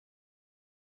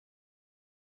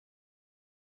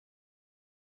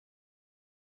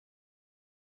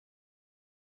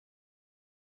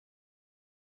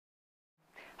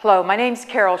Hello, my name's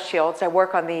Carol Shields. I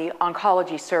work on the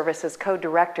Oncology Service as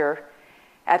co-director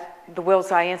at the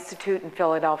Wills Eye Institute in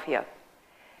Philadelphia.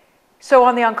 So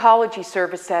on the Oncology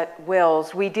Service at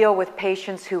Wills, we deal with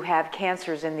patients who have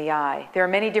cancers in the eye. There are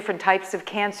many different types of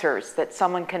cancers that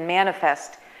someone can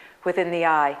manifest within the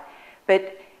eye,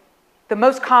 but the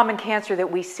most common cancer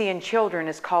that we see in children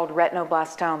is called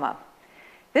retinoblastoma.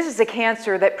 This is a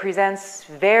cancer that presents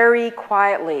very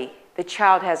quietly. The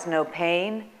child has no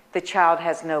pain, the child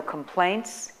has no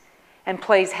complaints, and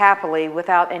plays happily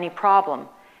without any problem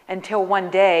until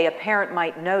one day a parent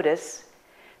might notice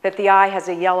that the eye has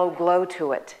a yellow glow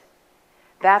to it.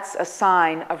 That's a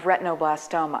sign of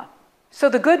retinoblastoma. So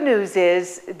the good news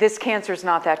is this cancer is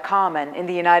not that common. In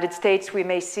the United States, we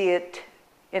may see it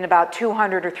in about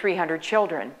 200 or 300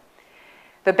 children.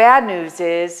 The bad news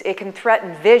is it can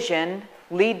threaten vision,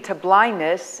 lead to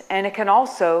blindness, and it can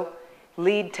also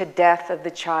lead to death of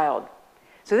the child.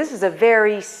 So this is a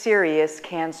very serious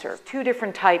cancer. Two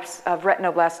different types of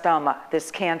retinoblastoma, this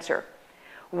cancer.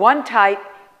 One type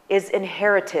is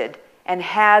inherited and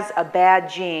has a bad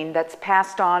gene that's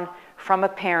passed on from a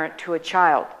parent to a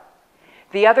child.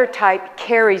 The other type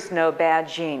carries no bad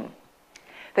gene.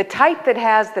 The type that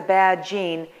has the bad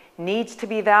gene needs to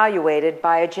be evaluated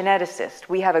by a geneticist.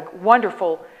 We have a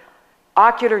wonderful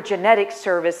ocular genetics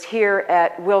service here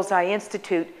at Wills Eye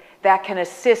Institute that can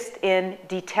assist in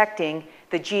detecting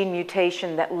the gene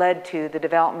mutation that led to the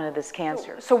development of this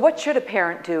cancer. So what should a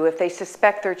parent do if they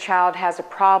suspect their child has a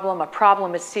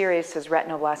problem as serious as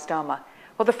retinoblastoma?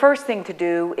 Well, the first thing to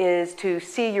do is to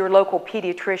see your local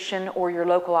pediatrician or your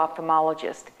local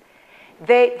ophthalmologist.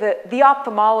 The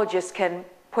ophthalmologist can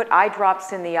put eye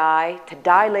drops in the eye to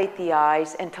dilate the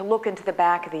eyes and to look into the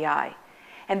back of the eye.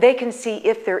 And they can see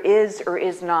if there is or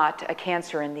is not a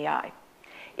cancer in the eye.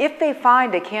 If they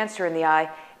find a cancer in the eye,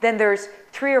 then there's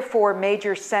 3 or 4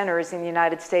 major centers in the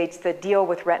United States that deal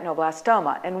with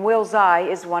retinoblastoma, and Wills Eye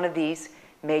is one of these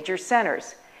major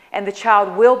centers. And the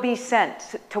child will be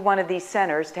sent to one of these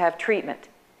centers to have treatment.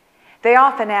 They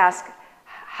often ask,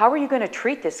 how are you going to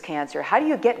treat this cancer? How do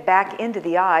you get back into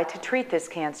the eye to treat this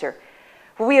cancer?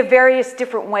 Well, we have various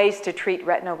different ways to treat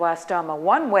retinoblastoma.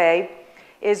 One way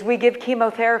is we give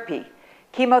chemotherapy.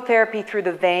 Chemotherapy through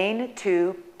the vein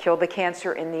to kill the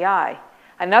cancer in the eye.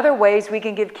 Another way is we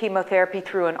can give chemotherapy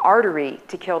through an artery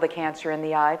to kill the cancer in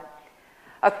the eye.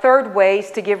 A third way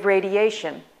is to give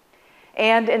radiation.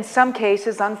 And in some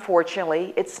cases,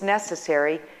 unfortunately, it's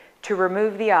necessary to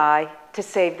remove the eye to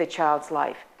save the child's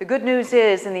life. The good news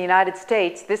is, in the United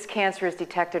States, this cancer is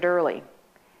detected early,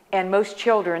 and most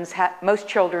children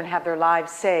have their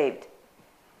lives saved.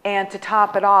 And to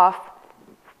top it off,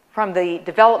 from the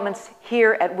developments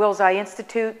here at Wills Eye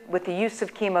Institute with the use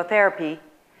of chemotherapy,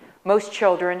 most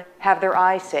children have their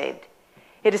eyes saved.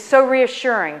 It is so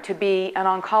reassuring to be an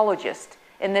oncologist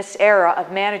in this era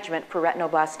of management for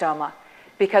retinoblastoma,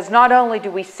 because not only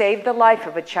do we save the life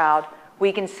of a child,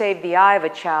 we can save the eye of a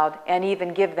child and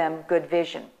even give them good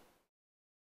vision.